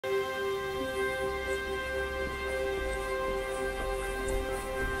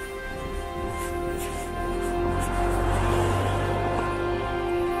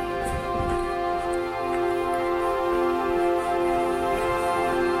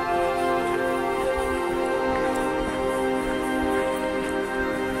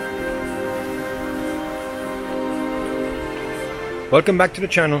Welcome back to the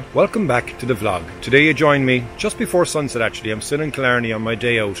channel, welcome back to the vlog. Today you join me just before sunset actually. I'm still in Killarney on my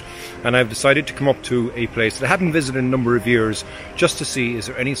day out and I've decided to come up to a place that I haven't visited in a number of years just to see is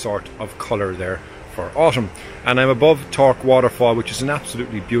there any sort of colour there for autumn. And I'm above Torque Waterfall, which is an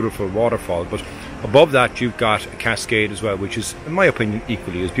absolutely beautiful waterfall, but above that you've got a cascade as well, which is in my opinion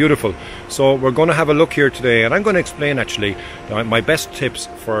equally as beautiful. So we're going to have a look here today and I'm going to explain actually my best tips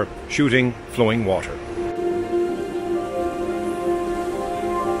for shooting flowing water.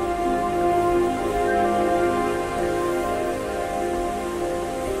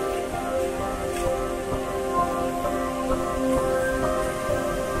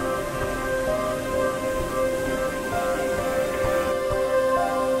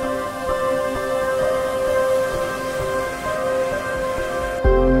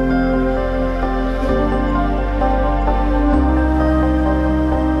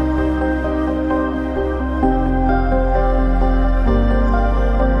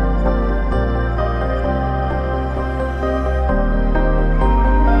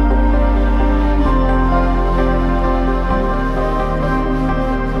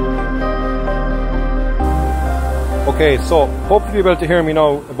 Okay, so hopefully you'll be able to hear me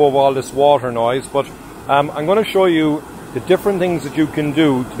now above all this water noise, but I'm going to show you the different things that you can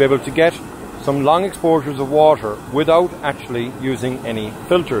do to be able to get some long exposures of water without actually using any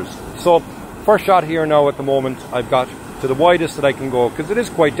filters. So first shot here now at the moment I've got to the widest that I can go because it is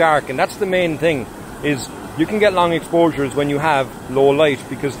quite dark, and that's the main thing, is you can get long exposures when you have low light,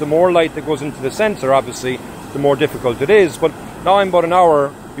 because the more light that goes into the sensor obviously the more difficult it is. But now I'm about an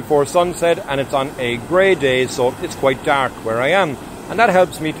hour before sunset and it's on a grey day, so it's quite dark where I am, and that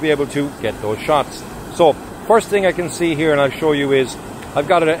helps me to be able to get those shots. So first thing I can see here and I'll show you is I've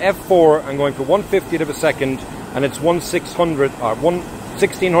got it at f4. I'm going for 1/50th of a second and it's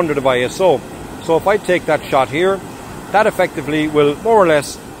 1/1600 of ISO. So if I take that shot here, that effectively will more or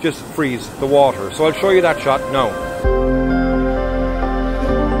less just freeze the water. So I'll show you that shot now.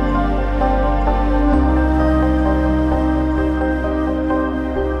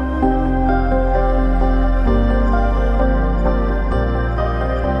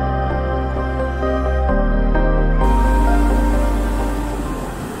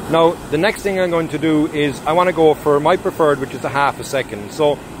 Now, the next thing I'm going to do is I want to go for my preferred, which is a half a second.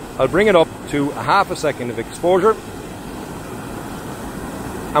 So I'll bring it up to a half a second of exposure.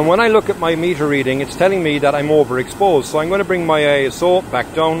 And when I look at my meter reading, it's telling me that I'm overexposed. So I'm going to bring my ISO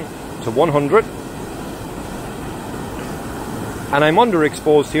back down to 100. And I'm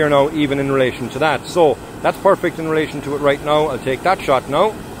underexposed here now, even in relation to that. So that's perfect in relation to it right now. I'll take that shot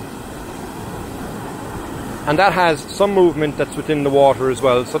now. And that has some movement that's within the water as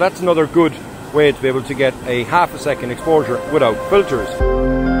well, so that's another good way to be able to get a half a second exposure without filters.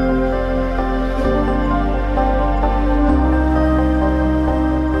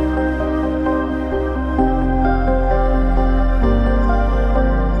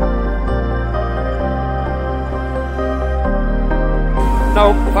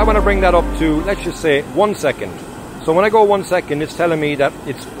 Now if I want to bring that up to, let's just say, 1 second, so when I go 1 second it's telling me that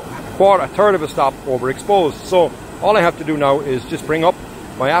it's a third of a stop overexposed. So all I have to do now is just bring up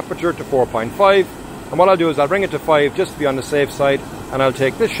my aperture to 4.5, and what I'll do is I'll bring it to 5 just to be on the safe side, and I'll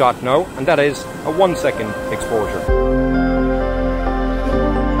take this shot now, and that is a 1 second exposure.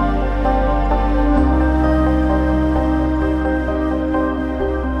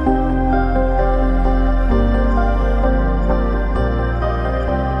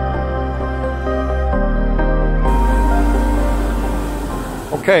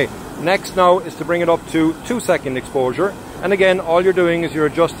 Okay. Next now is to bring it up to 2 second exposure, and again all you're doing is you're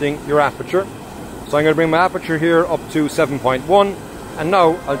adjusting your aperture. So I'm going to bring my aperture here up to 7.1, and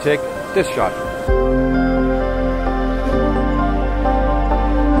now I'll take this shot.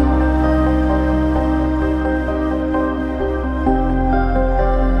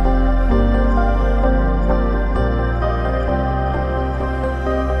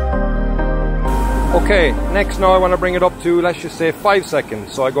 Okay, next now I want to bring it up to, let's just say, 5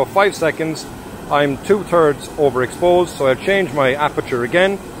 seconds. So I go 5 seconds, I'm 2/3 overexposed, so I'll change my aperture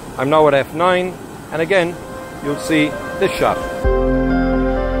again. I'm now at f9, and again, you'll see this shot.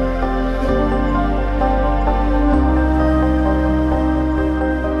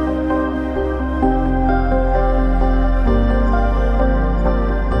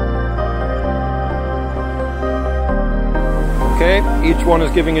 Okay, each one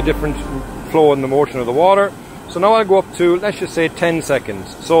is giving a different flow in the motion of the water. So now I'll go up to, let's just say, 10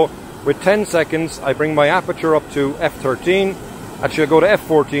 seconds. So with 10 seconds I bring my aperture up to f13. Actually I'll go to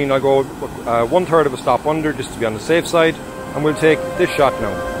f14, I'll go 1/3 of a stop under just to be on the safe side, and we'll take this shot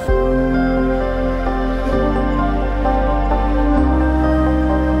now.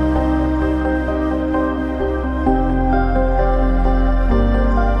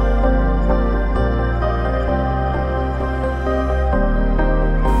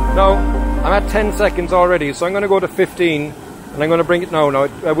 I'm at 10 seconds already, so I'm going to go to 15 and I'm going to bring it now. Now,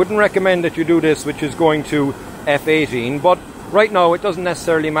 I wouldn't recommend that you do this, which is going to f18, but right now it doesn't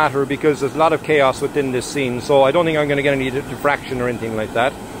necessarily matter because there's a lot of chaos within this scene, so I don't think I'm going to get any diffraction or anything like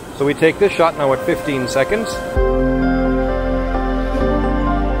that. So we take this shot now at 15 seconds.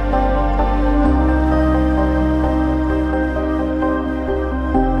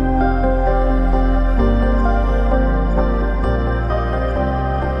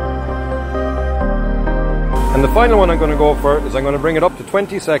 And the final one I'm going to go for is I'm going to bring it up to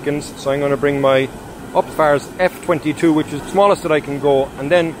 20 seconds. So I'm going to bring my up as far as f22, which is the smallest that I can go, and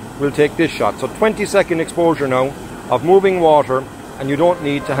then we'll take this shot. So 20-second exposure now of moving water, and you don't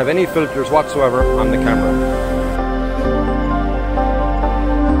need to have any filters whatsoever on the camera.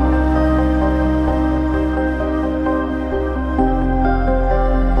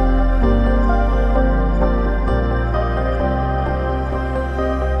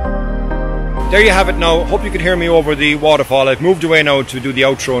 There you have it now. Hope you could hear me over the waterfall. I've moved away now to do the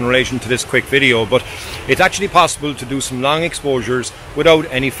outro in relation to this quick video, but it's actually possible to do some long exposures without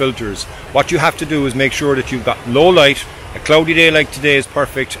any filters. What you have to do is make sure that you've got low light, a cloudy day like today is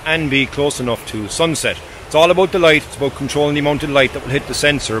perfect, and be close enough to sunset. It's all about the light, it's about controlling the amount of light that will hit the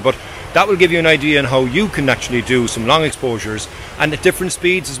sensor, but that will give you an idea on how you can actually do some long exposures, and at different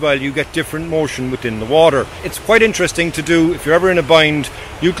speeds as well you get different motion within the water. It's quite interesting to do. If you're ever in a bind,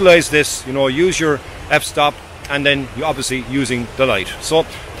 utilize this, you know, use your f-stop, and then you're obviously using the light. So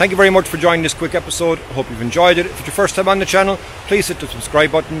thank you very much for joining this quick episode. I hope you've enjoyed it. If it's your first time on the channel, please hit the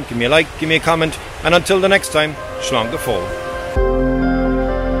subscribe button, give me a like, give me a comment, and until the next time, Shlong the Fold.